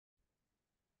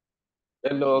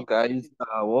Hello guys,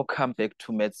 welcome back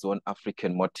to MedZone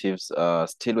African Motives.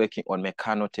 Still working on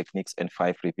Mechanotechnics and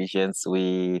 5 revisions.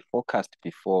 We focused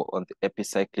before on the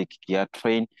epicyclic gear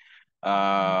train,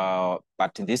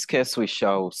 but in this case we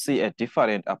shall see a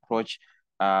different approach,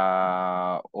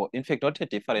 or in fact not a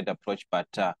different approach, but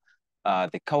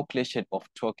the calculation of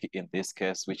torque in this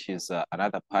case, which is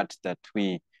another part that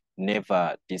we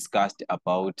never discussed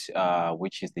about,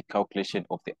 which is the calculation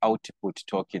of the output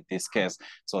torque in this case.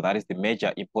 So that is the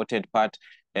major important part.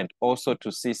 And also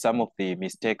to see some of the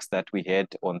mistakes that we had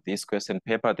on this question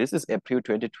paper. This is April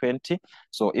 2020.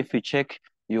 So if you check,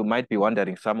 you might be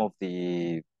wondering some of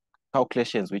the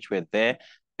calculations which were there,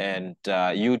 and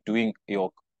you doing your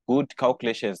good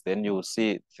calculations, then you will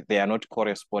see they are not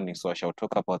corresponding. So I shall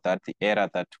talk about that, the error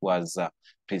that was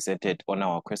presented on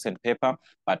our question paper.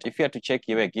 But if you have to check,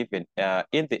 you were given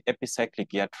in the epicyclic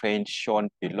gear train shown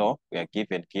below, we are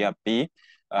given gear B.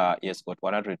 He has got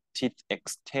 100 teeth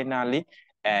externally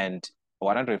and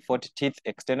 140 teeth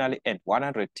externally and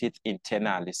 100 teeth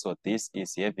internally. So this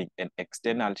is having an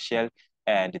external shell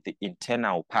and the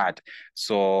internal part.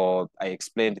 So I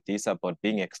explained this about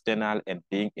being external and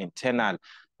being internal.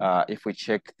 If we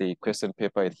check the question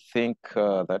paper, I think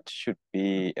that should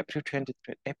be April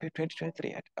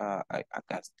 2023,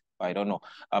 August. I don't know.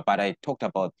 But I talked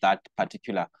about that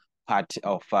particular part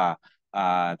of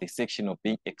the section of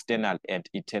being external and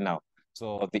internal.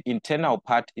 So the internal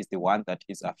part is the one that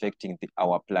is affecting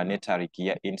our planetary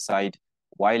gear inside,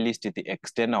 whilst the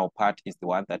external part is the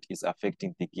one that is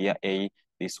affecting the gear A.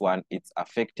 This one it's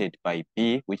affected by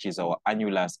B, which is our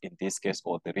annulus in this case,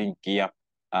 or the ring gear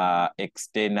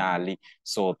externally.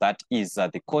 So that is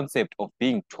the concept of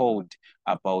being told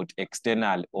about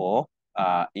external or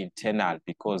internal,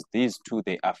 because these two,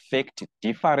 they affect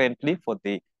differently for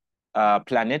the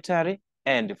planetary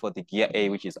and for the gear A,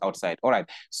 which is outside. All right,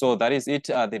 so that is it.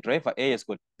 The driver A has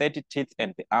got 30 teeth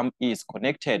and the arm E is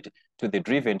connected to the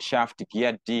driven shaft.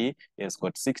 Gear D has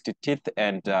got 60 teeth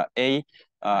and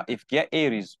if gear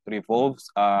A revolves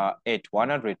at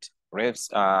 100 revs,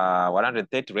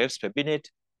 130 revs per minute,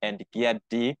 and gear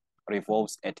D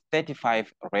revolves at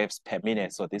 35 revs per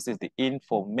minute. So this is the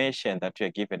information that we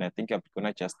are given. I think I'm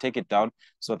gonna just take it down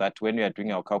so that when we are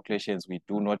doing our calculations, we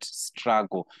do not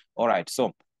struggle. All right,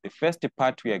 so the first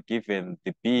part we are given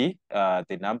the B,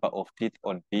 the number of teeth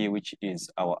on B, which is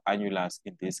our annulus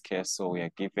in this case. So we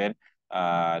are given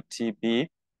TB,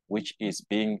 which is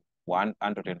being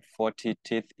 140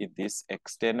 teeth in this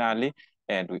externally,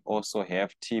 and we also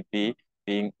have TB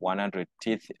being 100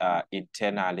 teeth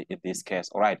internally in this case.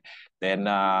 All right, then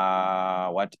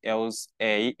what else?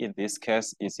 A in this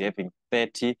case is having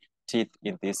 30 teeth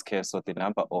in this case. So the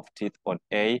number of teeth on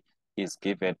A is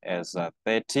given as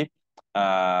 30.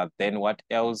 Then what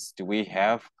else do we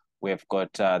have? We've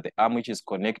got the arm which is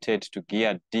connected to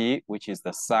gear D, which is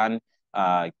the sun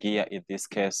gear in this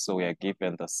case. So we are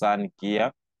given the sun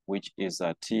gear, which is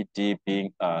TD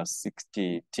being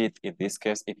 60 teeth in this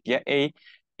case. If gear A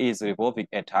is revolving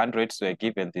at 100, so we're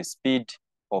given the speed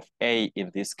of A in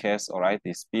this case. All right,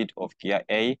 the speed of gear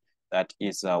A, that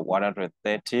is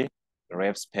 130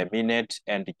 revs per minute,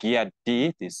 and gear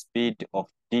D, the speed of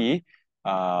D,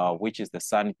 which is the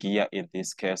sun gear in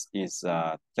this case, is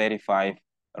 35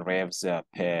 revs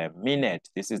per minute.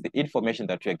 This is the information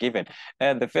that we are given.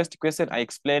 And the first question, I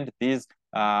explained these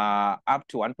up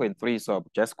to 1.3, so I'm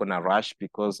just gonna rush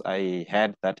because I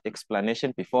had that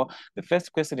explanation before. The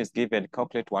first question is given,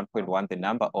 calculate 1.1, the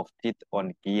number of teeth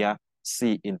on gear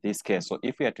C in this case. So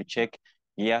if we are to check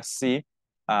gear C,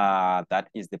 that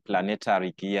is the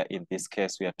planetary gear in this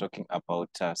case. We are talking about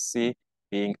C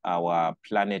being our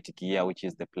planet gear, which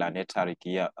is the planetary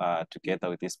gear, together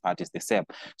with this part is the same.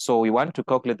 So we want to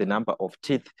calculate the number of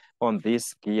teeth on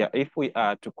this gear. If we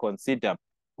are to consider,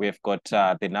 we've got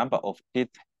the number of teeth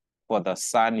for the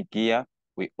sun gear.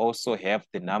 We also have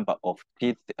the number of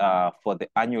teeth for the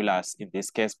annulus in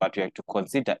this case, but we have to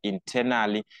consider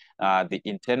internally. The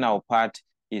internal part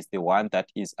is the one that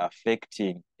is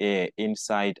affecting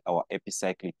inside our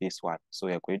epicyclic, this one. So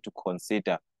we are going to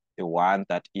consider the one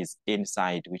that is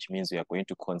inside, which means we are going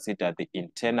to consider the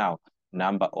internal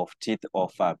number of teeth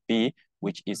of B,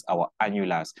 which is our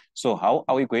annulus. So how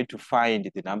are we going to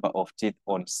find the number of teeth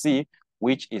on C,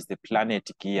 which is the planet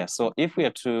gear? So if we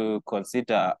are to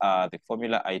consider the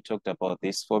formula, I talked about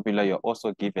this formula, you're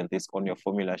also given this on your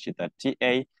formula sheet, that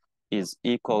TA is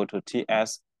equal to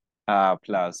TS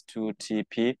plus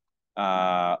 2TP.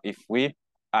 If we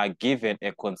are given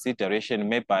a consideration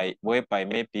whereby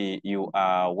maybe you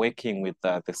are working with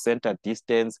the center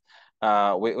distance,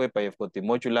 whereby you've got the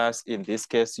modulus, in this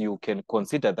case, you can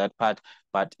consider that part.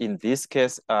 But in this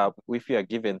case, if you are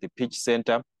given the pitch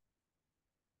center,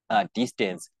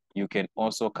 distance, you can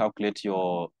also calculate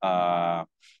your TA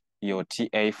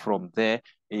from there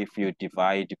if you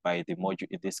divide by the module,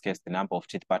 in this case, the number of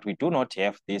teeth. But we do not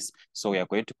have this, so we are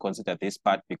going to consider this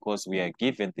part because we are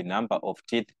given the number of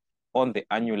teeth on the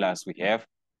annulus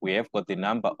we have got the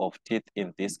number of teeth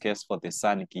in this case for the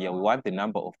sun gear. We want the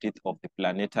number of teeth of the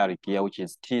planetary gear, which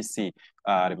is TC.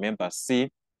 Remember, C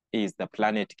is the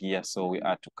planet gear, so we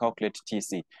are to calculate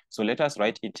TC. So let us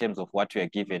write in terms of what we are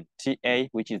given. TA,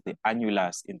 which is the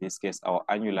annulus. In this case, our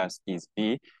annulus is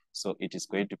B. So it is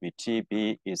going to be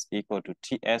TB is equal to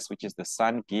TS, which is the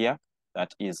sun gear.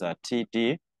 That is a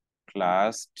TD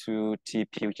plus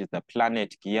 2TP, which is the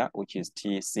planet gear, which is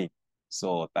TC.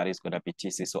 So that is going to be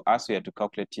TC. So as we are to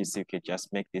calculate TC, we can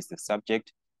just make this the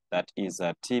subject. That is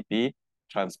a TB,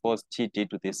 transpose TD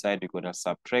to this side. We're going to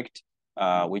subtract,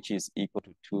 which is equal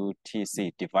to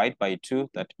 2TC. Divide by 2,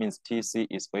 that means TC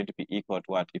is going to be equal to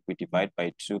what? If we divide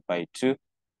by 2 by 2,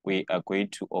 we are going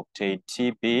to obtain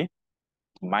TB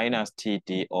minus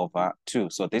TD over 2.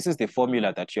 So this is the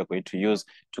formula that you're going to use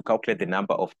to calculate the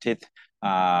number of teeth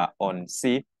on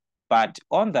C. But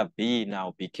on the B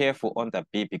now, be careful on the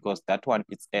B because that one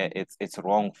it's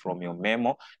wrong from your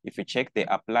memo. If you check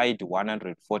the applied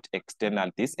 140 external,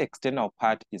 this external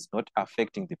part is not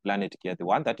affecting the planet gear. The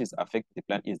one that is affecting the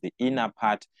planet is the inner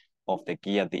part of the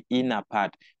gear, the inner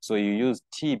part. So you use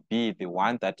TB, the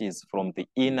one that is from the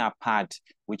inner part,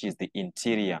 which is the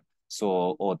interior.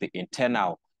 So, or the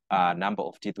internal number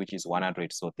of teeth, which is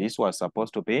 100. So this was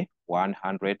supposed to be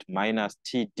 100 minus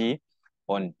TD.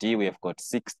 On D, we have got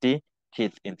 60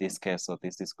 teeth in this case. So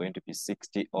this is going to be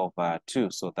 60 over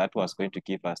 2. So that was going to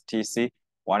give us TC.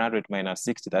 100 minus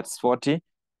 60, that's 40.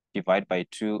 Divide by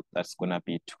 2, that's going to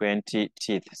be 20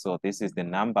 teeth. So this is the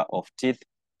number of teeth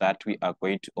that we are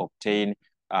going to obtain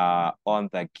on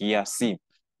the gear C,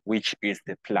 which is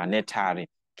the planetary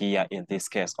gear in this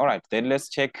case. All right, then let's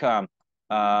check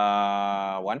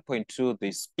 1.2,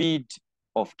 the speed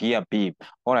of gear B.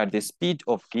 All right, the speed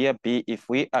of gear B, if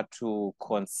we are to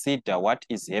consider what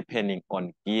is happening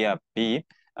on gear B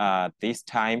this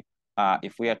time,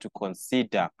 if we are to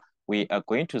consider, we are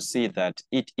going to see that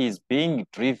it is being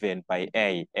driven by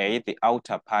A, the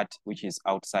outer part, which is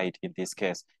outside in this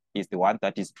case, is the one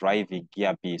that is driving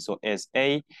gear B. So as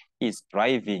A is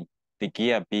driving the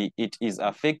gear B, it is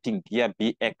affecting gear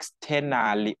B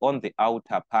externally on the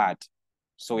outer part.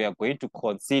 So we are going to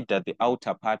consider the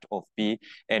outer part of B,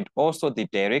 and also the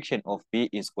direction of B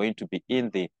is going to be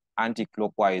in the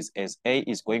anti-clockwise. As A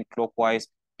is going clockwise,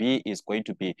 B is going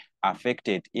to be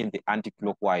affected in the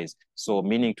anti-clockwise. So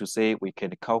meaning to say we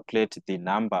can calculate the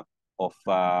number of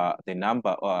the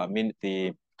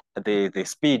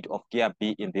speed of gear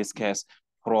B in this case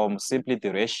from simply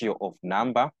the ratio of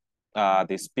number,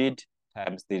 the speed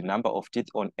times the number of teeth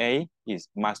on A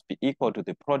must be equal to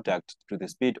the product to the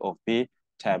speed of B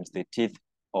times the teeth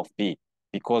of B,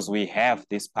 because we have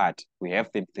this part, we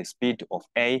have the speed of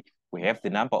A, we have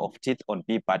the number of teeth on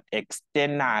B, but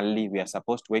externally, we are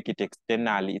supposed to work it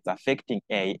externally. It's affecting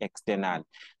A externally.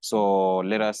 So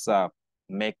let us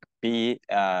make B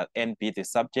and B the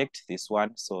subject, this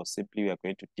one. So simply we are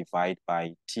going to divide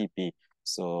by TB.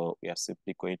 So we are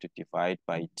simply going to divide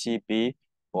by TB,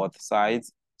 both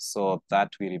sides, so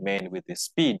that we remain with the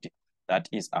speed that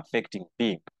is affecting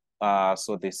B.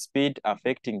 So the speed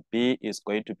affecting B is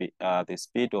going to be the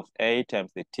speed of A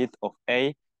times the teeth of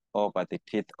A over the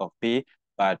teeth of B.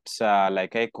 But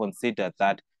like I consider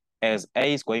that as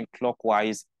A is going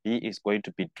clockwise, B is going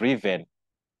to be driven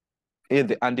in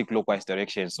the anti-clockwise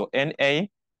direction. So NA,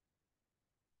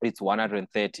 it's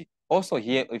 130. Also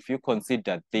here, if you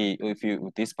consider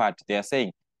this part, they are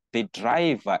saying the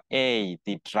driver A is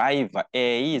the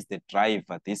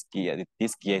driver. This gear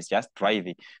is just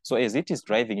driving. So as it is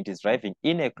driving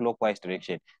in a clockwise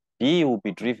direction. B will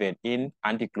be driven in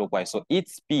anti-clockwise. So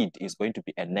its speed is going to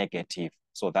be a negative.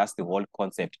 So that's the whole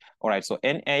concept. All right. So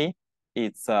NA,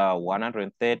 it's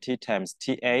 130 times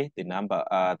TA, the number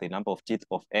of teeth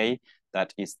of A,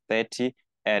 that is 30.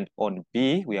 And on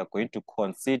B, we are going to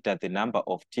consider the number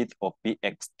of teeth of B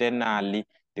externally,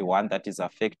 the one that is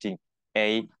affecting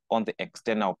A on the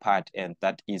external part, and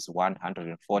that is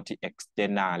 140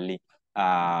 externally.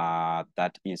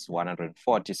 That is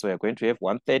 140. So we're going to have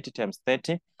 130 times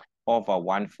 30 over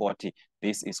 140.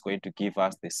 This is going to give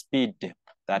us the speed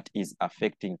that is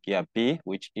affecting gear B,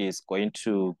 which is going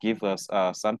to give us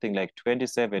something like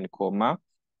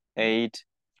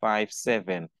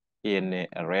 27,857 in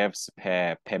revs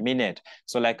per minute.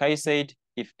 So like I said,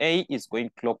 if A is going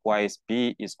clockwise,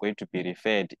 B is going to be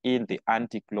referred in the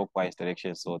anti-clockwise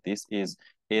direction. So this is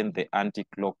in the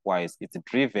anti-clockwise. It's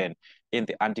driven in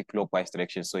the anti-clockwise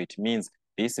direction. So it means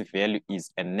this value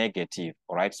is a negative,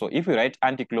 all right? So if you write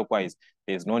anti-clockwise,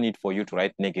 there's no need for you to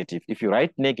write negative. If you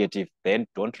write negative, then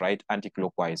don't write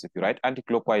anti-clockwise. If you write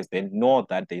anti-clockwise, then know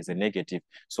that there is a negative.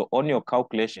 So on your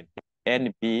calculation,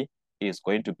 NB is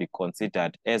going to be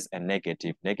considered as a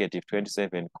negative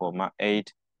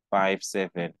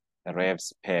 27,857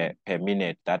 revs per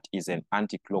minute. That is an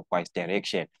anti-clockwise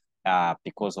direction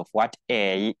because of what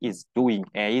A is doing.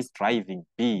 A is driving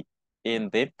B in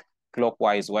the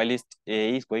clockwise, while A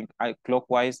is going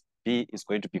clockwise, B is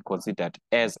going to be considered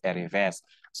as a reverse.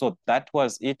 So that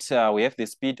was it. We have the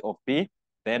speed of B.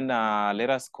 Then let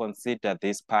us consider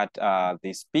this part,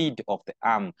 the speed of the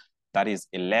arm. That is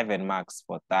 11 marks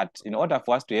for that. In order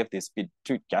for us to have the speed,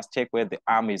 to just check where the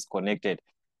arm is connected,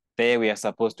 there we are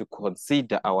supposed to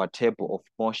consider our table of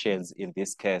motions in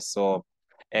this case. So,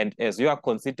 and as you are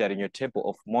considering your table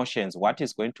of motions, what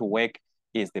is going to work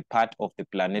is the part of the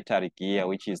planetary gear,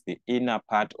 which is the inner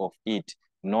part of it,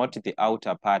 not the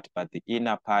outer part, but the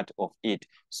inner part of it.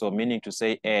 So meaning to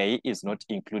say A is not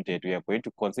included. We are going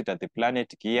to consider the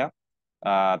planet gear,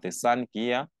 the sun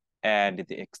gear, and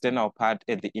the external part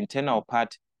and the internal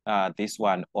part, this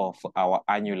one of our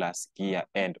annulus gear,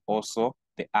 and also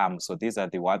the arm. So these are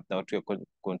the ones that we're going to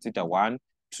consider: 1,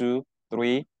 2,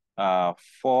 3,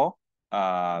 4.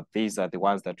 These are the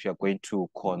ones that we are going to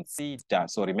consider.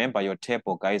 So remember your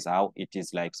table, guys, how it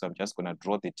is like. So I'm just going to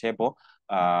draw the table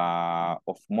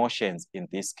of motions in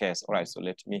this case. All right, so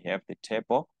let me have the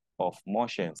table of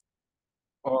motions.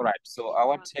 All right, so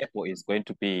our table is going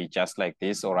to be just like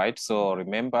this. All right, so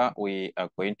remember we are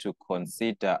going to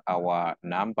consider our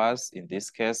numbers in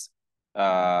this case.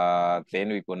 Then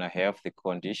we're gonna have the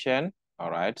condition.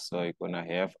 All right, so we're gonna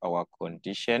have our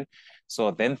condition. So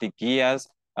then the gears.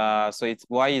 So it's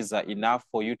why is enough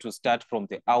for you to start from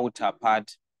the outer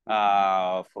part,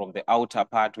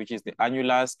 which is the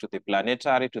annulus, to the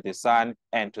planetary, to the sun,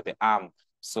 and to the arm.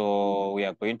 So we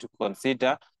are going to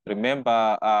consider.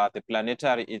 Remember, the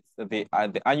planetary, it's the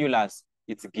annulus,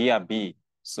 it's gear B.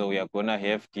 So we are gonna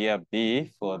have gear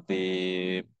B for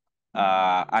the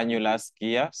annulus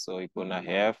gear. So we're gonna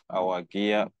have our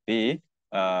gear B,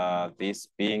 this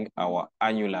being our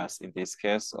annulus in this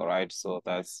case. All right, so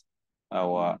that's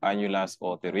our annulus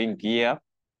or the ring gear.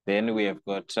 Then we have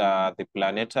got the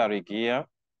planetary gear.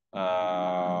 We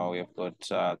have got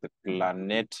the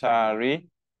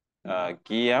planetary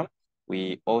gear.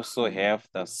 We also have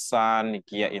the sun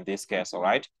gear in this case, all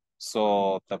right?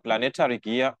 So the planetary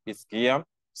gear is gear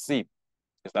C.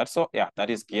 Is that so? Yeah, that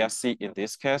is gear C in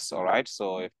this case, all right?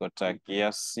 So we've got a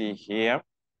gear C here,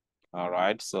 all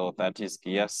right? So that is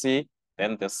gear C.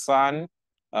 Then the sun,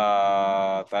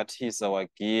 that is our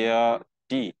gear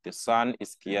D. The sun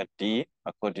is gear D,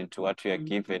 according to what we are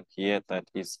given here, that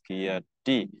is gear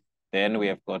D. Then we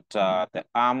have got the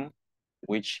arm,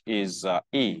 which is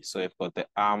E. So we've got the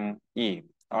arm E.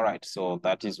 All right, so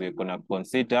that is, we're gonna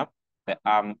consider the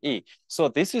arm E. So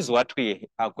this is what we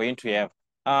are going to have.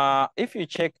 If you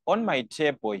check on my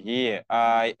table here,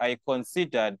 I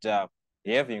considered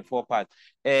having 4 parts.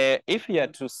 If you are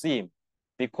to see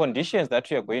the conditions that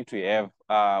we are going to have,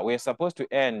 we're supposed to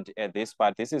end at this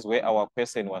part. This is where our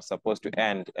question was supposed to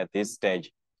end at this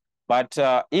stage. But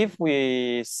if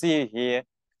we see here,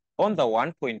 on the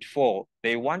 1.4,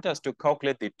 they want us to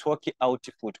calculate the torque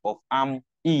output of arm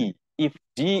E if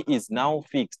D is now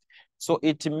fixed. So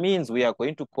it means we are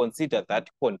going to consider that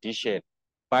condition.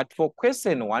 But for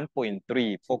question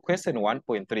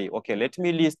 1.3, okay, let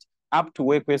me list up to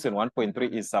where question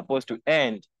 1.3 is supposed to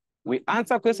end. We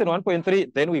answer question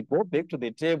 1.3, then we go back to the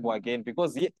table again,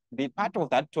 because the part of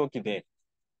that torque there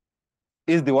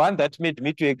is the one that made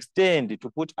me to extend, to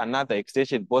put another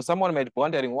extension. But someone might be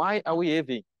wondering, why are we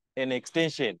having an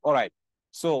extension? All right.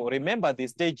 So remember the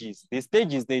stages. The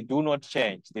stages, they do not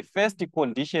change. The first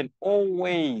condition,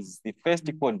 always the first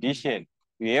condition,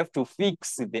 we have to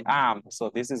fix the arm. So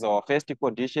this is our first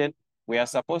condition. We are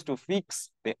supposed to fix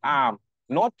the arm,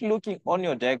 not looking on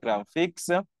your diagram. Fix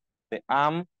the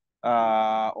arm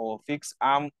or fix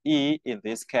arm E in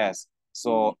this case.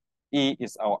 So E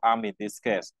is our arm in this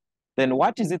case. Then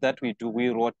what is it that we do? We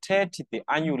rotate the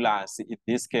annulus in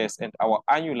this case, and our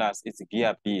annulus is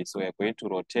gear B. So we're going to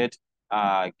rotate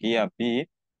gear B,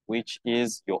 which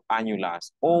is your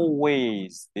annulus.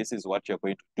 Always, this is what you're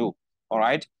going to do. All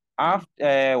right.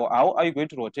 After, how are you going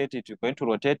to rotate it? You're going to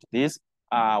rotate this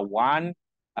 1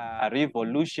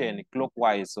 revolution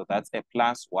clockwise. So that's a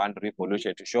 +1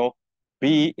 revolution to show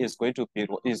B is going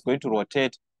to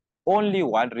rotate only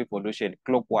 1 revolution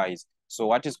clockwise. So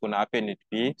what is going to happen at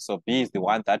B? So B is the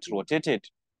one that rotated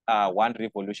 1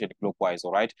 revolution clockwise,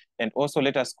 all right? And also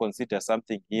let us consider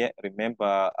something here.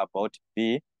 Remember about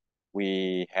B.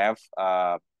 we have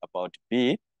about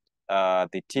B.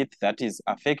 The teeth that is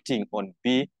affecting on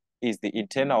B is the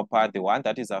internal part, the one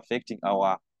that is affecting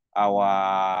our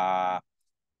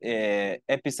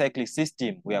epicyclic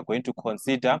system. We are going to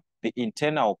consider the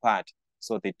internal part.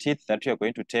 So the teeth that we are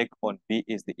going to take on B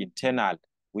is the internal,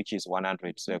 which is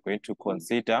 100. So we're going to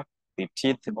consider the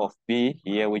teeth of B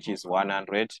here, which is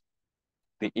 100.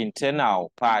 The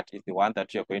internal part is the one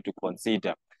that you're going to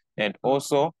consider. And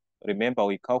also, remember,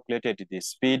 we calculated the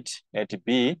speed at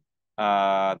B.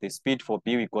 The speed for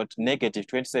B, we got negative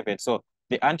 27. So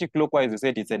the anti-clockwise, we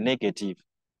said it's a negative.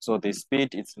 So the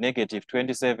speed is negative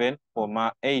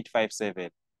 27,857.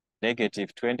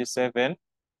 Negative 27,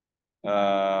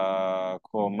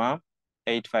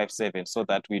 857, so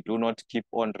that we do not keep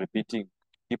on repeating,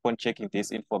 keep on checking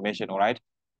this information, all right?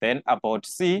 Then about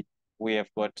C, we have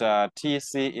got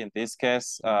TC in this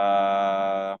case.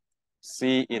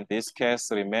 C in this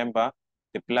case, remember,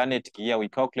 the planet gear, we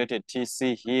calculated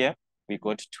TC here, we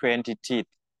got 20 teeth.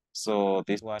 So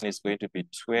this one is going to be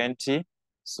 20.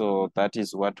 So that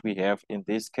is what we have in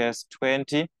this case,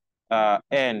 20.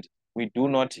 And we do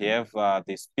not have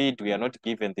the speed. We are not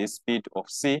given the speed of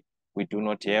C. We do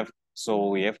not have. So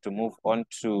we have to move on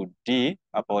to D.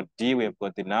 About D, we have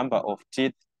got the number of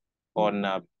teeth on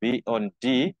B on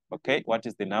D. Okay, what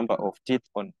is the number of teeth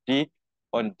on D?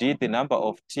 On D, the number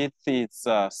of teeth is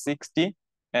 60,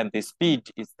 and the speed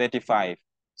is 35.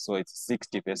 So it's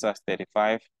 60 versus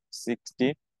 35,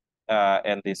 60.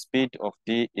 And the speed of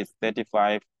D is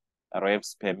 35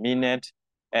 revs per minute.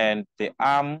 And the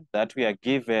arm that we are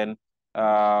given,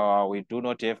 we do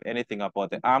not have anything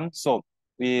about the arm. So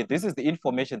this is the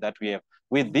information that we have.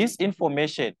 With this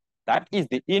information, that is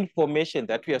the information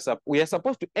that we are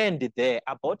supposed to end there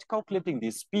about calculating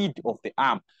the speed of the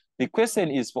arm. The question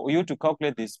is for you to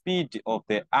calculate the speed of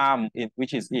the arm,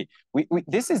 which is E.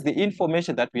 This is the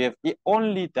information that we have.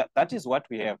 Only that is what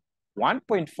we have.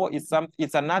 1.4 is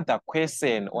it's another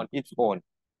question on its own.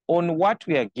 On what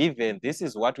we are given, this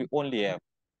is what we only have.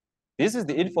 This is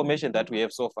the information that we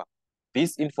have so far.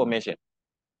 This information.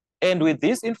 And with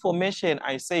this information,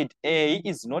 I said A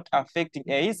is not affecting,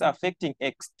 A is affecting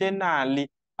externally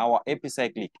our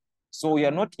epicyclic. So we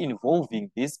are not involving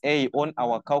this A on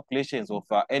our calculations of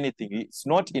anything. It's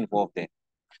not involved there.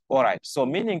 All right. So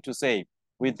meaning to say,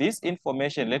 with this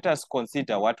information, let us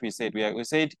consider what we said. We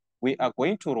said we are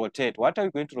going to rotate. What are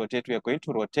we going to rotate? We are going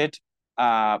to rotate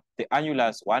the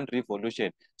annulus 1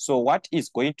 revolution. So what is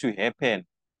going to happen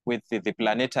with the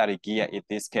planetary gear in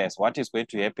this case? What is going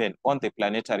to happen on the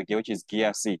planetary gear, which is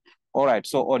gear C? All right.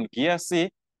 So on gear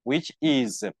C, which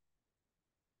is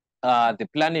the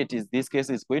planet in this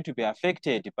case is going to be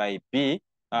affected by B.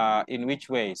 In which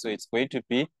way? So it's going to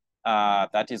be,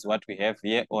 that is what we have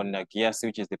here on gear C,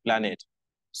 which is the planet.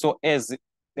 So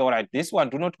all right, this one,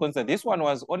 do not consider. This one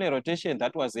was on a rotation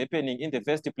that was happening in the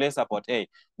first place about A.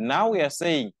 Now we are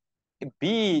saying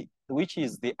B, which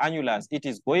is the annulus, it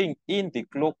is going in the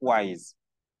clockwise.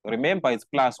 Remember, it's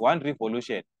 +1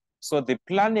 revolution. So the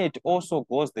planet also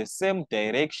goes the same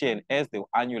direction as the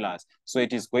annulus. So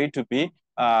it is going to be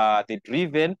the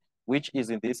driven, which is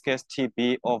in this case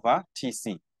TB over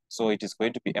TC. So it is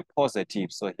going to be a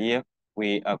positive. So here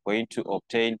we are going to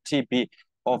obtain TB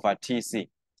over TC.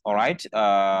 All right,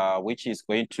 which is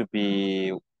going to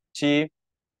be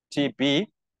TB,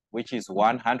 which is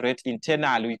 100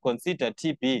 internally. We consider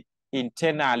TB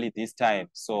internally this time.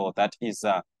 So that is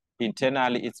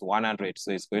internally it's 100.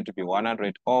 So it's going to be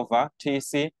 100 over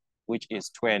TC, which is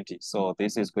 20. So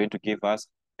this is going to give us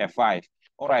a 5.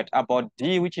 All right, about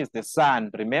D, which is the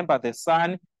sun. Remember, the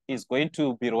sun is going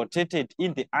to be rotated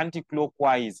in the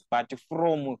anti-clockwise, but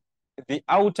from the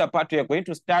outer part, we are going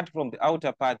to start from the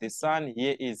outer part. The sun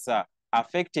here is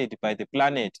affected by the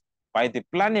planet. The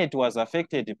planet was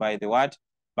affected by the what?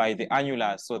 By the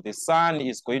annulus. So the sun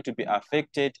is going to be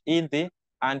affected in the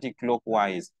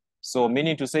anti-clockwise. So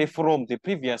meaning to say from the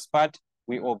previous part,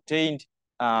 we obtained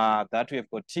that we have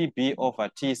got TB over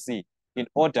TC in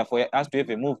order for us to have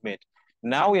a movement.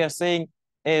 Now we are saying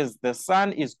as the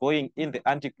sun is going in the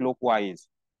anti-clockwise,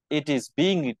 it is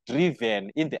being driven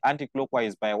in the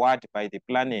anti-clockwise by what? By the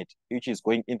planet, which is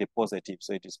going in the positive.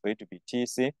 So it is going to be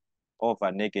TC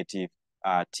over negative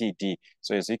TD.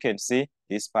 So as you can see,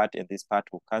 this part and this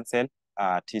part will cancel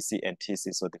TC and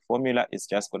TC. So the formula is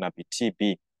just going to be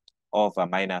TB over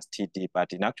minus TD.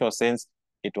 But in actual sense,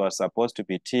 it was supposed to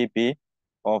be TB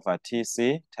over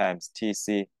TC times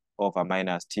TC over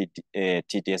minus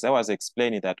TD. As I was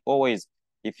explaining that always,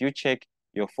 if you check,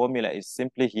 your formula is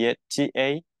simply here,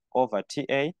 TA over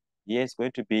TA. Here is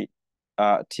going to be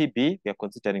TB. We are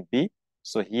considering B.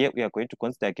 So here we are going to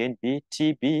consider again B,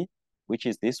 TB, which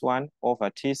is this one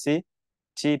over TC,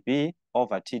 TB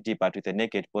over TD, but with a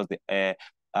negative because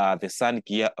the sun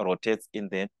gear rotates in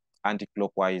the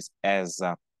anti-clockwise as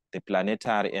the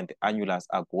planetary and the annulars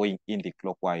are going in the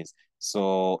clockwise.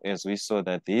 So as we saw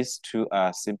that these two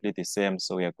are simply the same,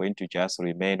 so we are going to just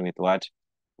remain with what?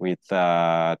 With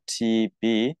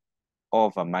TB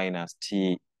over minus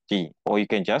TD, or you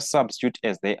can just substitute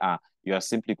as they are. You are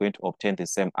simply going to obtain the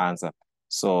same answer.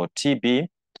 So TB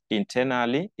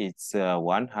internally, it's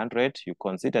 100. You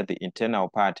consider the internal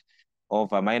part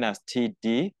over minus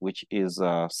TD, which is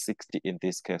 60 in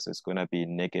this case. It's going to be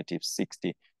negative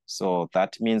 60. So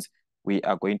that means we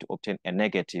are going to obtain a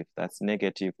negative. That's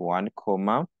negative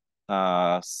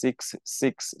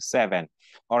 1,667.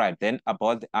 All right, then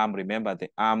about the arm, remember the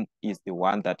arm is the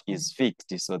one that is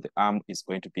fixed. So the arm is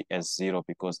going to be as 0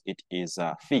 because it is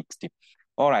fixed.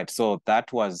 All right, so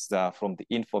that was from the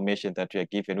information that we are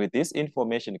given. With this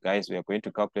information, guys, we are going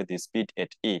to calculate the speed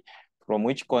at E. From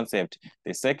which concept?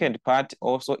 The second part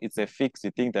also, it's a fixed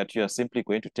thing that you are simply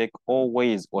going to take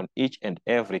always on each and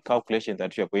every calculation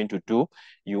that you are going to do.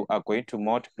 You are going to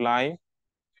multiply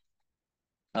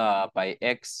by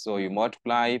X. So you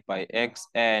multiply by X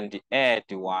and add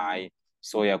Y.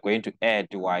 So you're going to add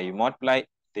Y. You multiply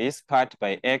this part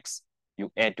by X,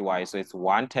 you add Y. So it's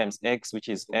 1 times X, which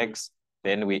is X.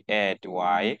 Then we add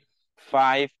Y.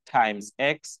 5 times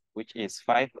X, which is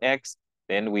 5X.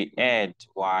 Then we add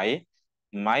Y.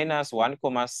 Minus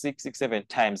 1,667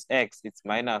 times X, it's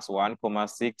minus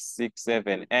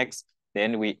 1,667X.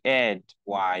 Then we add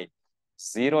Y.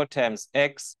 0 times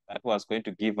X, that was going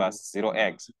to give us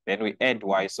 0x. Then we add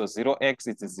Y. So 0x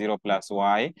is 0 plus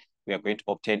Y. We are going to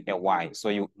obtain a Y. So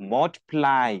you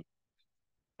multiply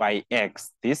by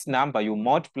X. This number, you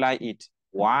multiply it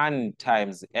 1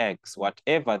 times X.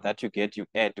 Whatever that you get, you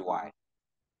add Y.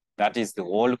 That is the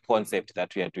whole concept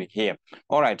that we are doing here.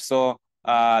 All right, so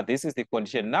this is the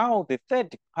condition. Now, the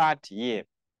third part here,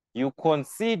 you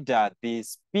consider the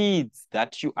speeds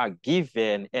that you are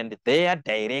given and their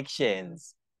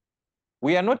directions.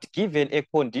 We are not given a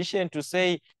condition to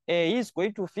say A is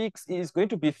going to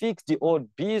be fixed, or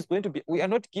B is going to be, we are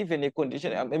not given a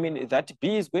condition. I mean, that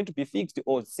B is going to be fixed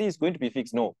or C is going to be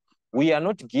fixed. No, we are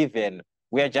not given.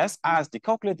 We are just asked to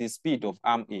calculate the speed of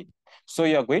arm A. So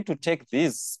you are going to take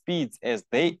these speeds as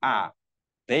they are.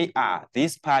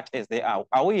 This part as they are.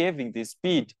 Are we having the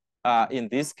speed in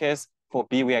this case for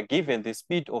B? We are given the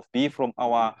speed of B from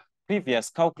our previous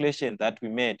calculation that we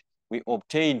made. We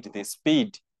obtained the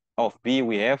speed of B.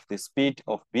 We have the speed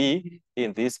of B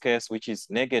in this case, which is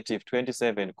negative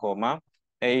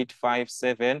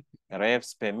 27,857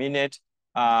 revs per minute.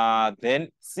 Then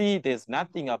C, there's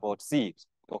nothing about C,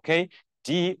 okay?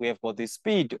 D, we have got the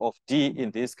speed of D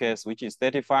in this case, which is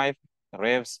 35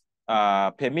 revs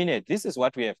per minute. This is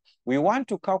what we have. We want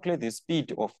to calculate the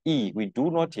speed of E. We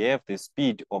do not have the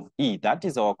speed of E. That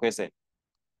is our question.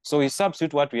 So we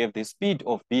substitute what we have. The speed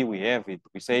of B, we have it.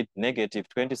 We said negative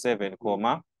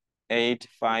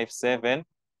 27,857.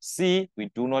 C, we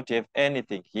do not have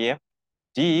anything here.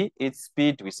 D, its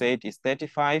speed, we said is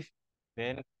 35.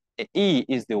 Then E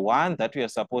is the one that we are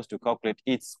supposed to calculate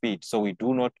its speed. So we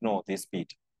do not know the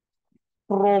speed.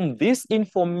 From this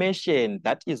information,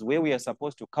 that is where we are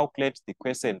supposed to calculate the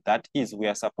question. That is, we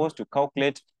are supposed to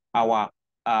calculate our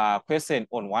question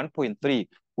on 1.3,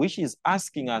 which is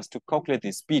asking us to calculate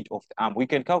the speed of the arm. We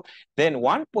can count. Then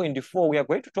 1.4, we are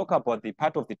going to talk about the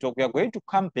part of the talk. We are going to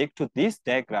come back to this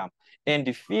diagram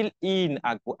and fill in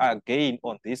again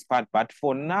on this part. But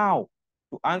for now,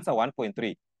 to answer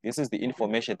 1.3, this is the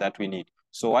information that we need.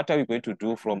 So what are we going to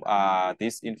do from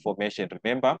this information?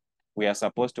 Remember, we are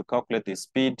supposed to calculate the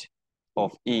speed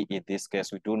of E in this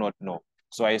case. We do not know.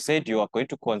 So I said you are going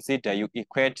to consider, you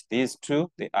equate these two,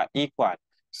 they are equal.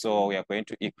 So we are going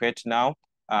to equate now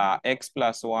X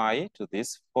plus Y to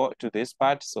this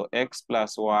part. So X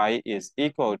plus Y is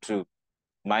equal to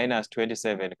minus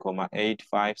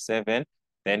 27,857.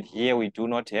 Then here we do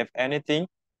not have anything.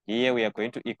 Here we are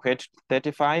going to equate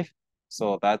 35.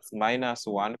 So that's minus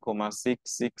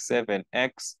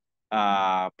 1,667X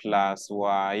plus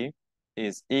Y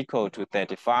is equal to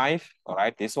 35. All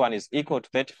right, this one is equal to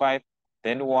 35.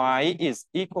 Then Y is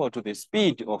equal to the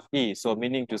speed of E. So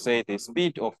meaning to say the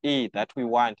speed of E that we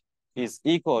want is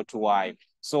equal to Y.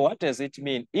 So what does it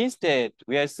mean? Instead,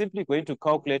 we are simply going to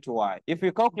calculate Y. If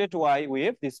we calculate Y, we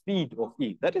have the speed of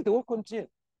E. That is the whole condition.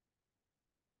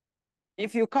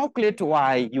 If you calculate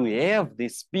Y, you have the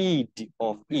speed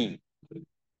of E.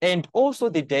 And also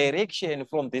the direction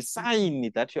from the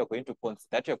sign that you are going to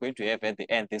have at the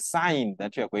end, the sign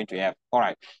that you are going to have. All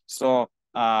right. So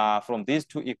from these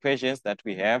two equations that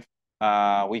we have,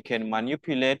 we can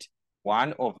manipulate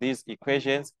one of these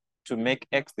equations to make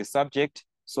x the subject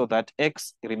so that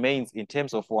x remains in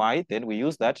terms of y. Then we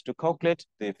use that to calculate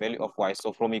the value of y.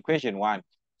 So from equation 1,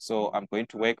 so I'm going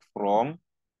to work from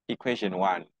equation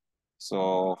 1.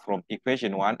 So from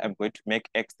equation 1, I'm going to make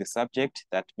x the subject.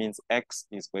 That means x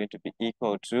is going to be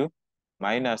equal to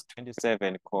minus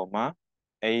 27,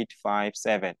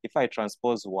 857. If I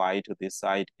transpose y to this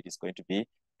side, it is going to be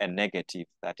a negative.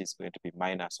 That is going to be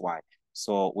minus y.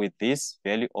 So with this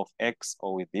value of x,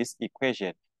 or with this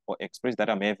equation or expression that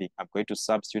I'm having, I'm going to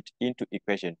substitute into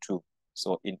equation 2.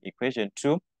 So in equation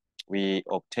 2, we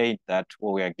obtained that,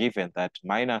 or we are given that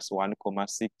minus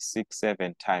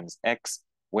 1,667 times x,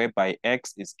 whereby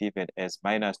x is given as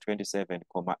minus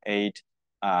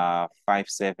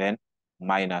 27,857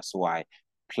 minus y,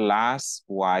 plus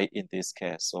y in this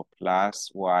case. So plus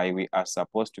y, we are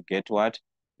supposed to get what?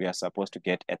 We are supposed to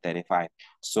get a 35.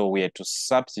 So we have to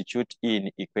substitute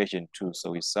in equation 2.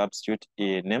 So we substitute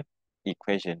in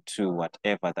equation 2,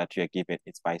 whatever that you are given,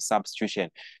 it's by substitution.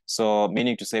 So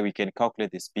meaning to say we can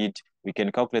calculate the speed, we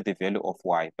can calculate the value of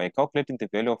y. By calculating the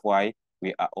value of y,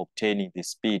 we are obtaining the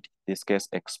speed. In this case,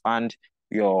 expand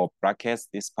your brackets.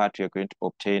 This part you're going to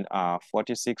obtain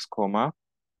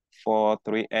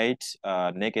 46,438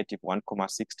 negative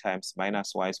 1,6 times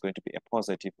minus y is going to be a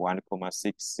positive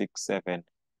 1,667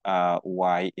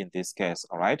 y in this case.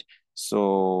 All right,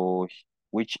 so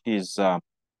which is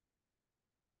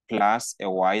plus a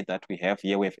y that we have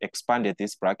here. We've expanded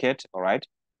this bracket. All right,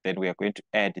 then we are going to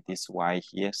add this y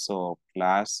here. So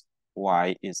plus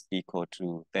y is equal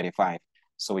to 35.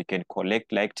 So we can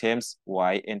collect like terms,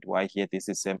 y and y here. This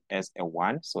is same as a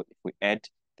 1. So if we add,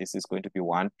 this is going to be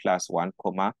 1 plus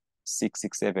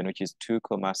 1,667, which is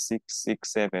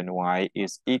 2,667. Y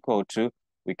is equal to,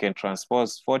 we can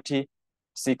transpose 46,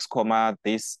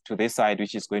 this to this side,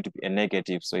 which is going to be a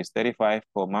negative. So it's 35,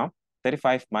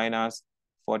 35 minus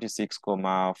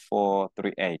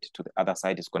 46,438 to the other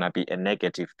side is going to be a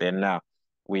negative. Then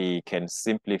we can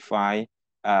simplify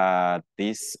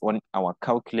this on our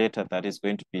calculator. That is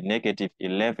going to be negative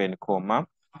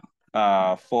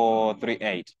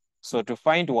 11,438. So to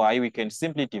find y, we can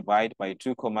simply divide by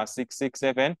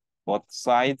 2,667 both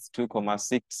sides,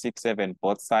 2,667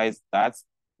 both sides. That's,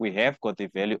 we have got the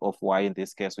value of y in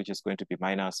this case, which is going to be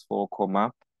minus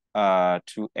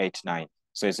 4,289.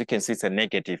 So as you can see, it's a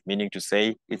negative, meaning to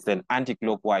say it's an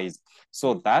anti-clockwise.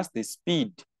 So that's the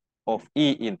speed of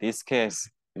E in this case,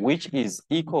 which is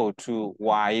equal to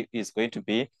y is going to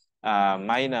be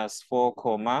minus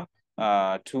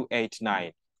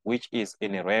 4,289, which is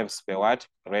in revs per what?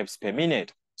 Revs per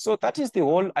minute. So that is the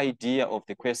whole idea of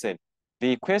the question.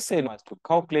 The question was to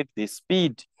calculate the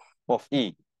speed of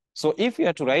E. So if you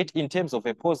are to write in terms of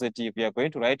a positive, you are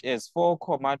going to write as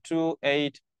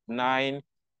 4,289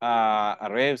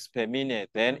 revs per minute.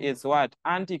 Then it's what?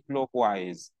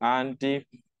 Anti-clockwise.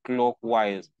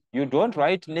 Anti-clockwise. You don't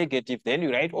write negative, then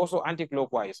you write also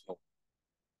anti-clockwise. No.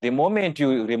 The moment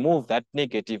you remove that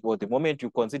negative, or the moment you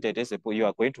consider it as a, you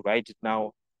are going to write it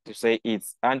now to say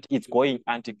it's going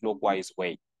anti-clockwise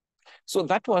way. So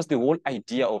that was the whole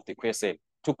idea of the question,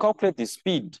 to calculate the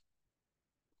speed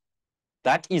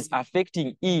that is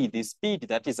affecting E, the speed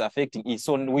that is affecting E.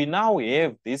 So we now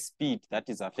have this speed that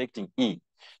is affecting E.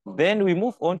 Then we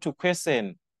move on to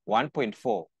question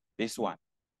 1.4, this one.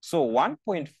 So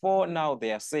 1.4, now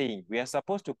they are saying we are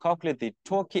supposed to calculate the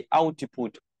torque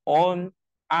output on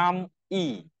arm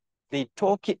E. The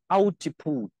torque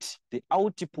output, the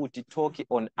output torque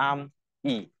on arm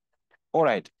E. All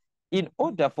right. In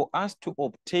order for us to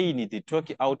obtain the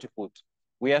torque output,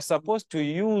 we are supposed to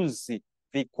use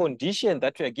the condition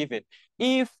that we are given.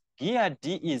 If gear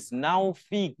D is now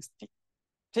fixed,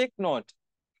 take note,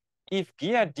 if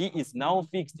gear D is now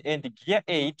fixed and gear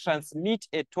A transmit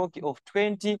a torque of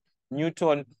 20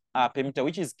 Newton per meter,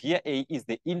 which is gear A is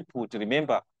the input.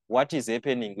 Remember, what is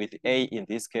happening with A in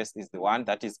this case is the one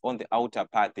that is on the outer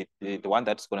part, the one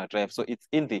that's going to drive. So it's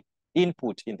in the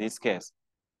input in this case.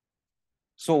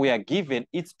 So we are given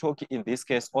its torque in this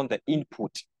case on the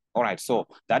input. All right, so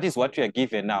that is what we are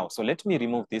given now. So let me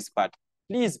remove this part.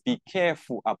 Please be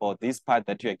careful about this part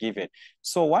that you are given.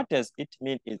 So what does it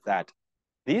mean is that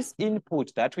this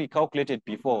input that we calculated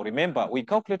before, remember, we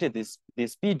calculated the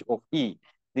speed of E.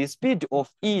 The speed of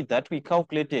E that we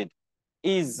calculated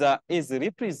is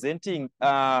representing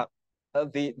what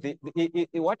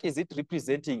is it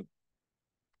representing?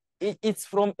 It's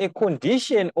from a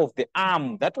condition of the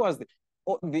arm. That was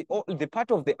the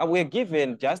part of the, we're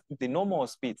given just the normal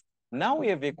speeds. Now we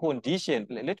have a condition.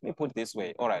 Let me put it this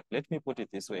way. All right, let me put it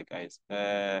this way, guys.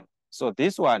 So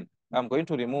this one, I'm going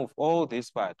to remove all this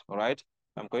part. All right,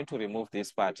 I'm going to remove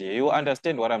this part here. You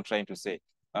understand what I'm trying to say?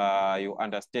 You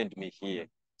understand me here.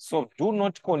 So do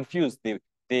not confuse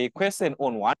the question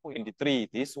on 1.3,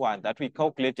 this one that we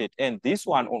calculated, and this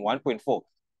one on 1.4.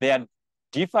 They are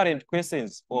different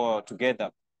questions altogether.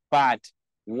 But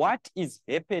what is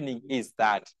happening is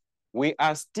that we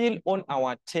are still on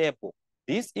our table.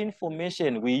 This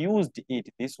information, we used it,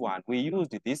 this one, we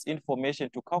used this information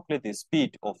to calculate the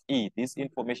speed of E, this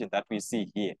information that we see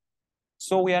here.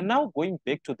 So we are now going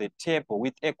back to the table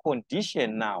with a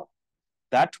condition now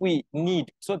that we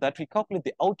need so that we calculate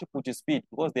the output speed,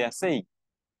 because they are saying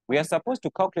we are supposed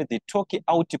to calculate the torque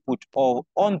output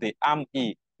on the arm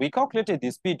E. We calculated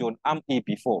the speed on arm E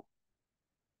before.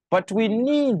 But we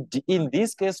need, in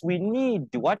this case, we need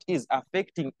what is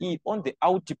affecting E on the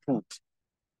output.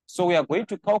 So we are going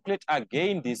to calculate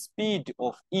again the speed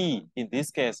of E. In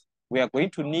this case, we are going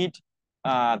to need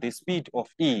the speed of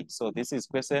E. So this is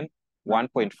question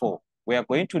 1.4. We are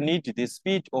going to need the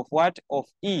speed of what? Of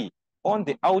E on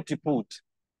the output.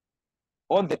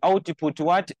 On the output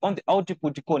what? On the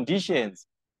output conditions.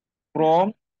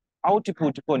 From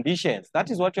output conditions. That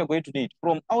is what you're going to need.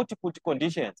 From output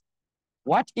conditions.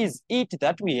 What is it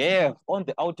that we have on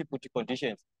the output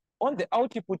conditions? On the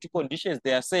output conditions,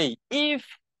 they are saying if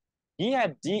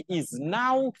here D is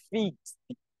now fixed,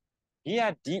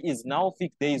 here D is now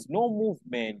fixed, there is no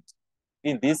movement.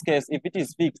 In this case, if it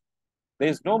is fixed, there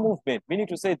is no movement, meaning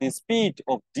to say the speed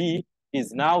of D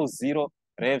is now 0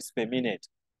 revs per minute.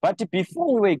 But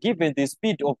before we were given the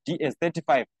speed of D as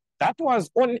 35, that was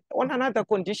on another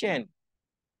condition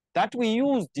that we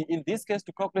used in this case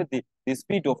to calculate the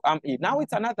speed of arm E. Now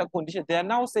it's another condition. They are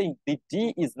now saying the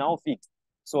D is now fixed.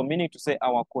 So meaning to say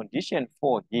our condition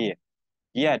 4 here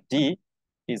D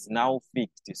is now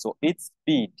fixed. So its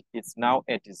speed is now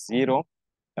at 0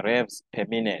 revs per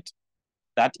minute.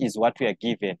 That is what we are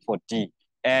given for D.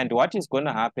 And what is going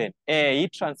to happen? A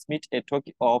transmit a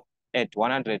torque of at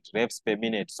 100 revs per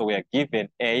minute. So we are given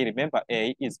A. Remember,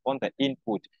 A is on the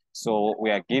input. So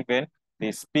we are given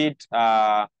the speed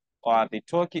or the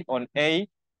torque on A,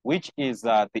 which is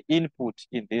the input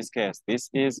in this case. This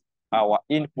is our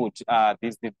input.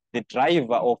 This is the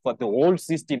driver of the whole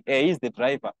system. A is the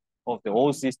driver of the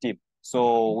whole system.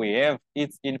 So we have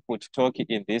its input torque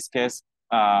in this case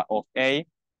of A,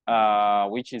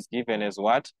 which is given as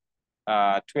what?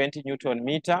 20 Newton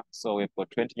meter. So we've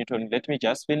got 20 Newton. Let me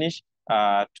just finish.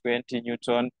 20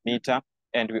 Newton meter.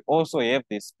 And we also have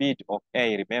the speed of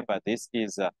A. Remember, this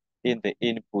is in the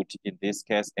input. In this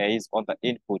case, A is on the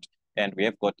input. And we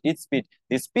have got its speed.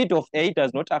 The speed of A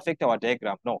does not affect our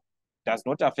diagram. No, does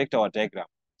not affect our diagram.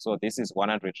 So this is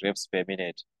 100 revs per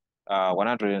minute.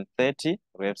 130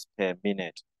 revs per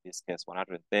minute. In this case,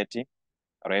 130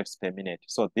 revs per minute.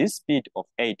 So this speed of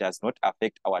A does not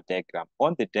affect our diagram.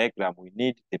 On the diagram, we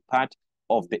need the part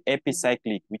of the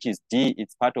epicyclic, which is D.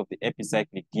 It's part of the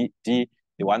epicyclic D, the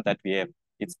one that we have.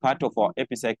 It's part of our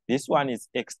epicyclic. This one is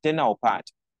external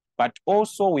part. But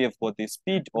also we have got the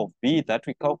speed of B that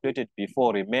we calculated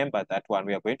before. Remember that one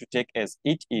we are going to take as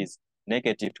it is,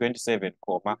 negative 27,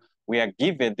 comma. We are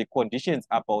given the conditions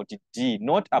about D,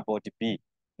 not about B,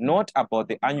 not about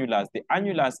the annulus. The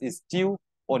annulus is still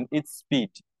on its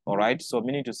speed, all right? So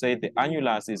meaning to say the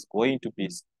annulus is going to be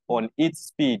on its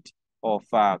speed of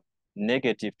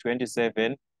negative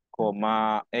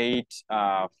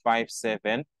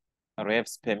 27,857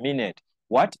 revs per minute.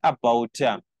 What about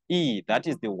E? That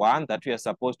is the one that we are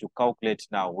supposed to calculate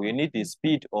now. We need the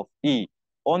speed of E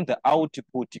on the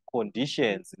output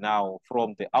conditions now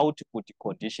from the output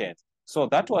conditions. So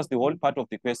that was the whole part of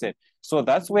the question. So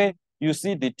that's where you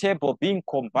see the table being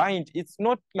combined. It's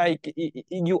not like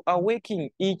you are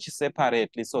working each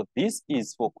separately. So this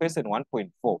is for question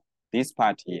 1.4, this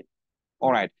part here.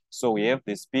 All right, so we have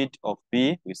the speed of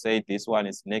B. We say this one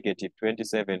is negative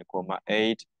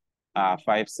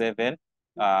 27,857.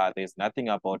 There's nothing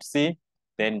about C.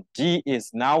 Then D is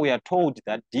now, we are told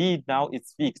that D now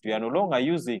is fixed. We are no longer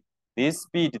using this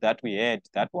speed that we had.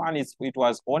 That one is, it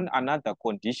was on another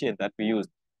condition that we used.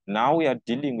 Now we are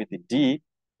dealing with the D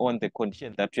on the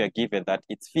condition that we are given that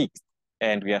it's fixed.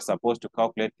 And we are supposed to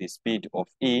calculate the speed of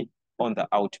E on the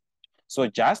output. So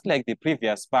just like the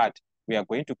previous part, we are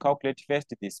going to calculate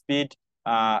first the speed.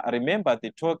 Remember the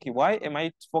torque. Why am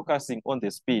I focusing on the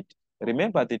speed?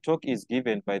 Remember the torque is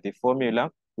given by the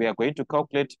formula. We are going to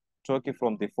calculate torque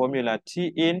from the formula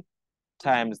T in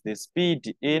times the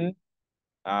speed in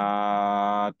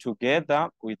together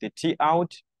with the T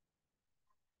out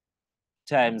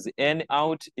times N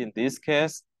out in this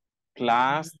case,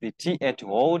 plus the T at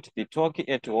hold, the torque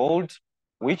at hold,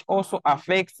 which also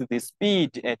affects the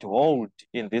speed at hold.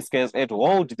 In this case, at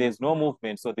hold, there's no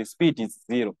movement, so the speed is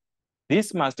 0.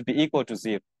 This must be equal to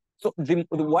 0. So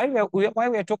why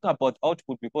we are talking about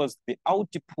output, because the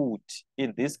output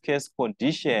in this case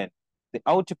condition, the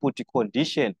output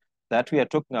condition that we are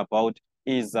talking about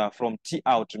is from T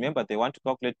out. Remember, they want to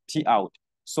calculate T out.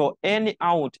 So N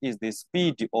out is the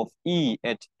speed of E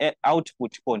at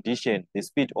output condition, the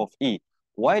speed of E.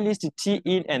 While is T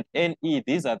in and NE,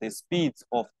 these are the speeds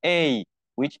of A,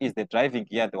 which is the driving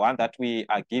gear, the one that we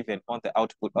are given on the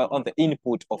output, on the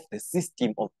input of the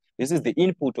system. This is the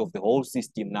input of the whole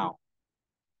system now.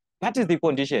 That is the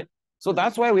condition. So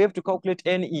that's why we have to calculate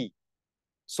NE.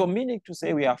 So meaning to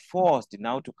say we are forced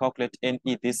now to calculate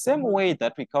NE the same way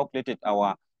that we calculated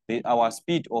our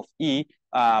speed of E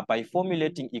by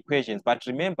formulating equations. But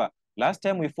remember, last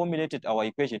time we formulated our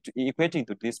equation to equating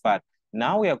to this part.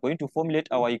 Now we are going to formulate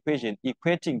our equation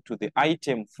equating to the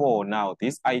item 4 now.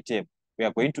 This item, we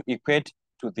are going to equate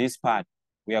to this part.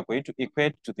 We are going to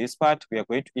equate to this part. We are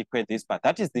going to equate this part.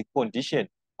 That is the condition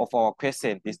of our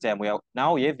question this time. We are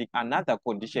now having another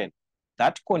condition.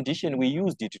 That condition, we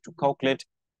used it to calculate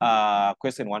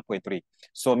question 1.3.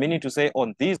 So meaning to say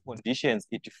on these conditions,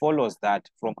 it follows that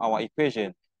from our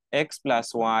equation, x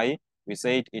plus y, we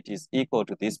said it is equal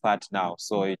to this part now.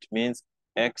 So it means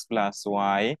x plus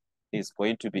y is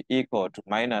going to be equal to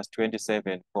minus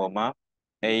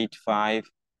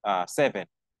 27,857.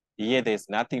 Here, there's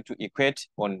nothing to equate.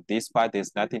 On this part,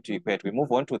 there's nothing to equate. We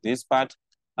move on to this part,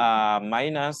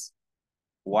 minus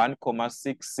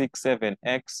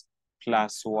 1,667x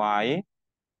plus y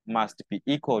must be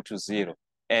equal to 0.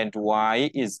 And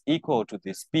y is equal to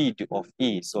the speed of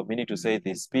E. So meaning to say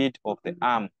the speed of the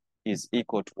arm is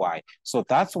equal to y. So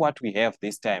that's what we have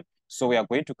this time. So we are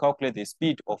going to calculate the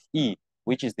speed of E,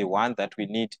 which is the one that we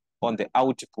need on the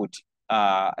output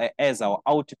as our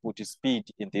output speed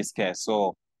in this case.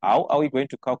 So how are we going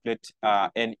to calculate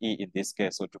NE in this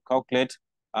case? So to calculate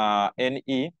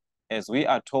NE, as we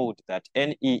are told that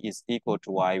NE is equal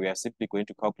to y, we are simply going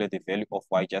to calculate the value of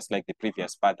y, just like the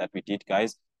previous part that we did,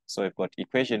 guys. So we've got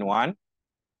equation 1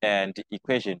 and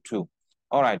equation 2.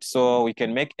 All right, so we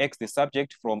can make x the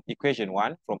subject from equation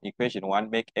 1. From equation 1,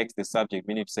 make x the subject,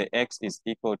 meaning to say x is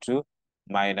equal to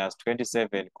minus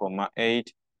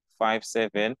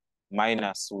 27,857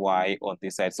 minus y on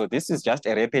this side. So this is just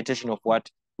a repetition of what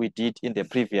we did in the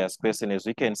previous question. As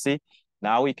we can see,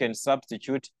 now we can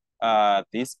substitute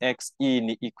this x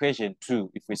in equation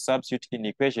 2. If we substitute in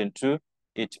equation 2,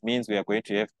 it means we are going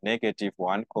to have negative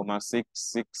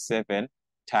 1,667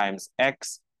 times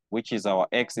x, which is our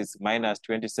x is minus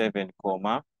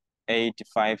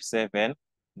 27,857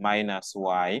 minus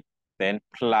y, then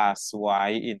plus y.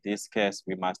 In this case,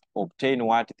 we must obtain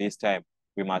what this time?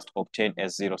 We must obtain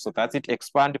as 0. So that's it.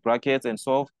 Expand brackets and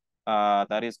solve.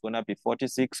 That is going to be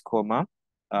 46,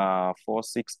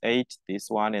 468, this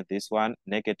one and this one,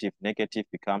 negative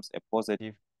becomes a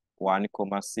positive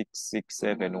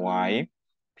 1,667y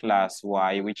plus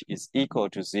y, which is equal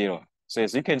to 0. So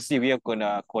as you can see, we are going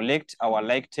to collect our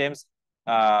like terms.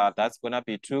 That's going to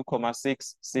be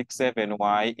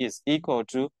 2,667y is equal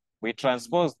to, we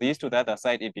transpose this to the other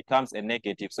side, it becomes a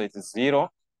negative. So it's 0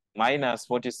 minus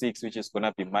 46, which is going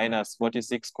to be minus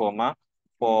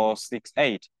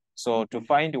 46,468. So to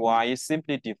find y,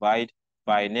 simply divide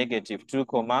by negative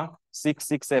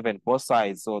 2,667 both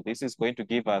sides. So this is going to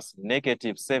give us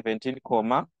negative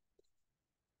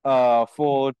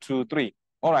 17,423.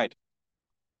 All right.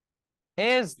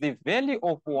 As the value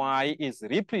of y is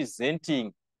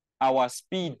representing our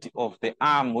speed of the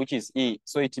arm, which is E,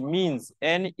 so it means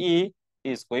NE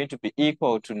is going to be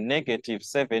equal to negative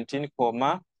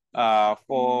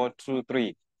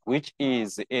 17,423, which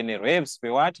is in revs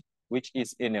per what? Which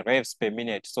is in revs per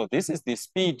minute. So this is the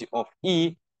speed of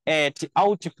E at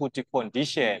output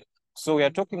condition. So we are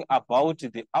talking about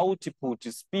the output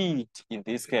speed in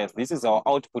this case. This is our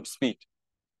output speed.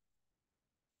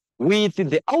 With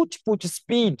the output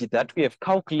speed that we have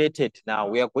calculated now,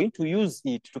 we are going to use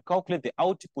it to calculate the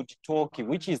output torque,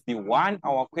 which is the one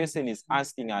our question is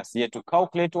asking us here to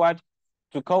calculate what?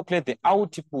 To calculate the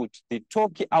output, the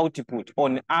torque output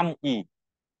on arm E.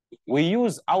 We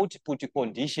use output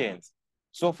conditions.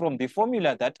 So from the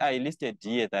formula that I listed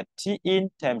here, that T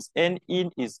in times N in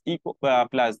is equal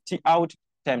plus T out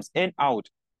times N out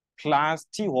plus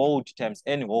T hold times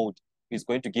N hold is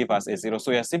going to give us a 0.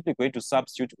 So we are simply going to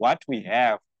substitute what we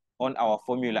have on our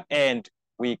formula and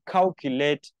we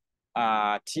calculate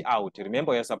T out.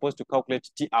 Remember, you're supposed to calculate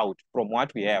T out from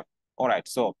what we have. All right,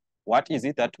 so what is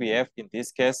it that we have in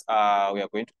this case? We are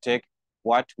going to take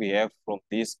what we have from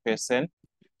this person.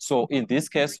 So in this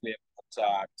case, we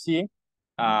have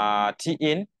T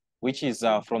in, which is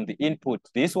from the input.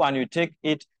 This one, you take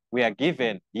it, we are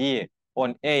given here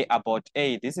on A, about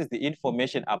A. This is the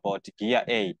information about gear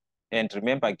A. And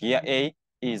remember, gear A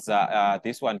is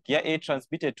this one. Gear A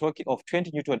transmitted torque of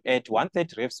 20 Newton at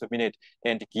 130 revs per minute,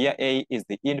 and gear A is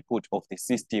the input of the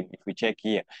system. If we check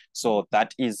here, so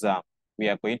that is we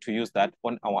are going to use that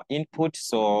on our input.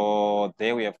 So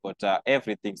there we have got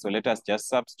everything. So let us just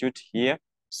substitute here.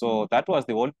 So that was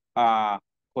the whole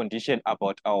condition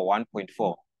about our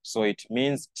 1.4. So it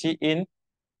means T in,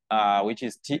 which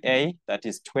is TA, that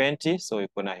is 20. So we're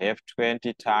going to have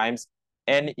 20 times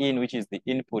N in, which is the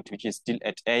input, which is still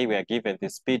at A. We are given the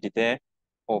speed there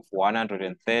of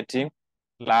 130,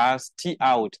 plus T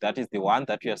out, that is the one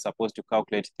that we are supposed to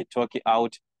calculate the torque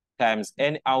out, times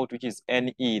N out, which is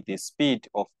NE, the speed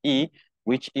of E,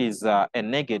 which is a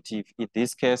negative. In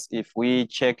this case, if we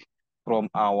check from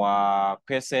our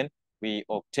question, we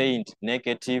obtained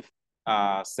negative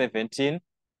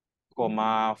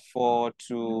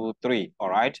 17,423. All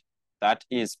right, that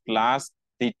is plus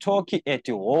the torque at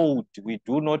hold. We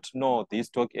do not know this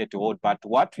torque at hold, but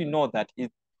what we know that is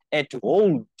at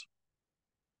hold,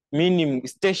 meaning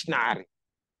stationary.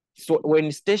 So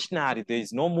when stationary, there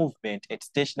is no movement at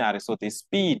stationary. So the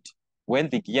speed when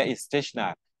the gear is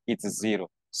stationary, it's 0.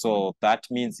 So that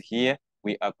means here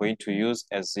we are going to use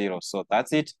a 0. So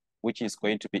that's it, which is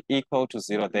going to be equal to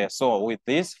 0 there. So with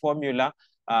this formula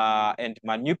and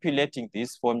manipulating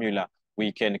this formula, we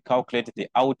can calculate the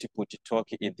output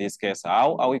torque in this case.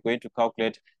 How are we going to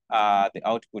calculate the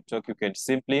output torque? We can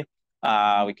simply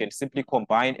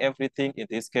combine everything. In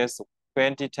this case,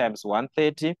 20 times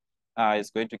 130 is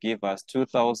going to give us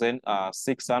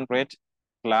 2,600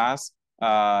 plus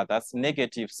that's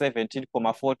negative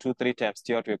 17,423 times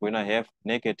T out. We're going to have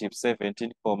negative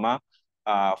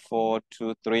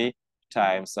 17,423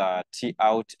 times T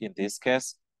out in this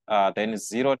case. Then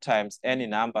 0 times any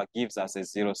number gives us a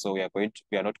 0. So we are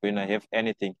not going to have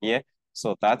anything here.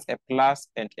 So that's a plus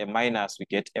and a minus. We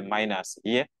get a minus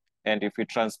here. And if we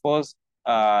transpose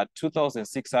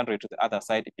 2,600 to the other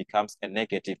side, it becomes a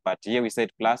negative. But here we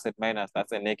said plus and minus,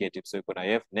 that's a negative. So we're going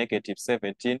to have negative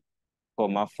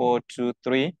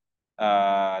 17,423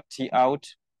 T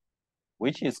out,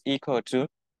 which is equal to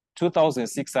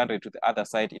 2,600 to the other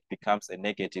side, it becomes a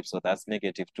negative. So that's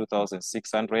negative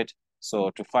 2,600. So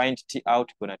to find T out,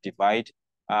 we're going to divide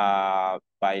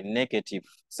by negative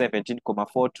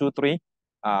 17,423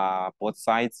 both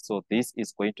sides. So this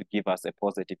is going to give us a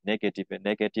positive. Negative and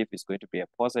negative is going to be a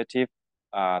positive.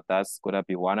 That's going to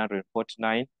be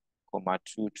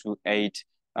 149,228,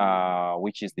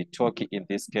 which is the torque in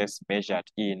this case measured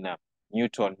in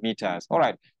Newton meters. All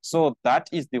right. So that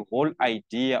is the whole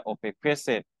idea of a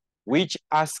question which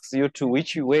asks you to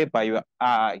whereby you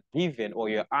are given or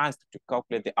you're asked to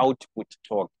calculate the output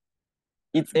torque.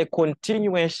 It's a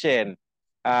continuation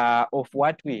of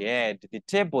what we had, the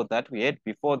table that we had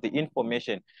before, the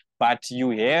information, but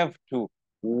you have to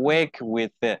work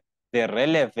with the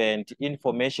relevant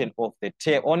information of the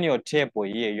on your table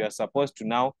here. You are supposed to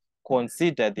now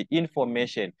consider the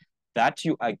information that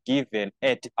you are given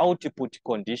at output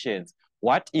conditions.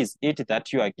 What is it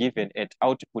that you are given at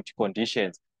output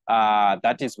conditions?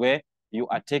 That is where you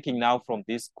are taking now from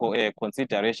this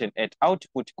consideration. At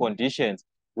output conditions,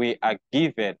 we are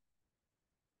given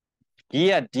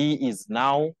gear D is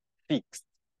now fixed.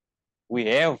 We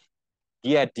have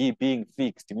gear D being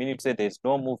fixed, meaning to say there's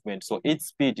no movement. So its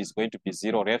speed is going to be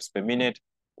 0 revs per minute.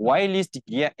 Whilst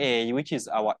gear A, which is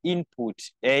our input,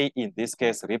 A in this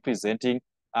case representing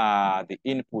the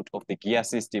input of the gear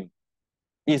system,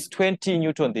 is 20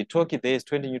 Newton. The torque there is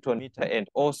 20 Newton meter, and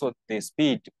also the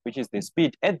speed, which is the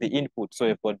speed at the input. So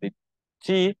we've got the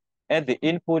T at the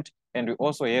input, and we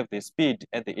also have the speed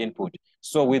at the input.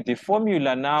 So with the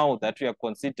formula now that we are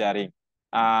considering,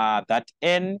 that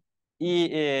T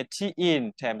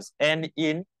in times N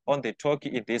in on the torque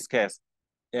in this case,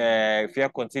 if we are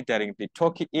considering the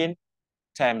torque in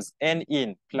times N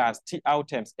in plus T out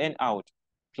times N out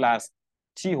plus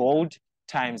T hold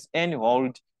times N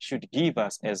hold should give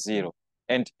us a 0.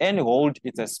 And N hold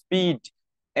is a speed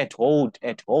at hold.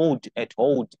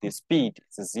 The speed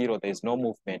is 0. There's no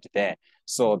movement there.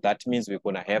 So that means we're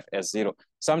going to have a 0.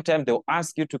 Sometimes they'll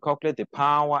ask you to calculate the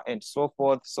power and so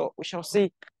forth. So we shall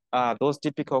see those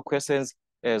typical questions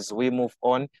as we move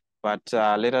on. But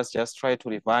let us just try to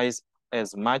revise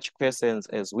as much questions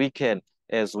as we can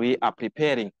as we are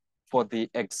preparing for the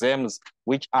exams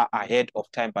which are ahead of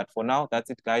time. But for now, that's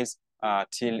it, guys.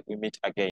 Till we meet again.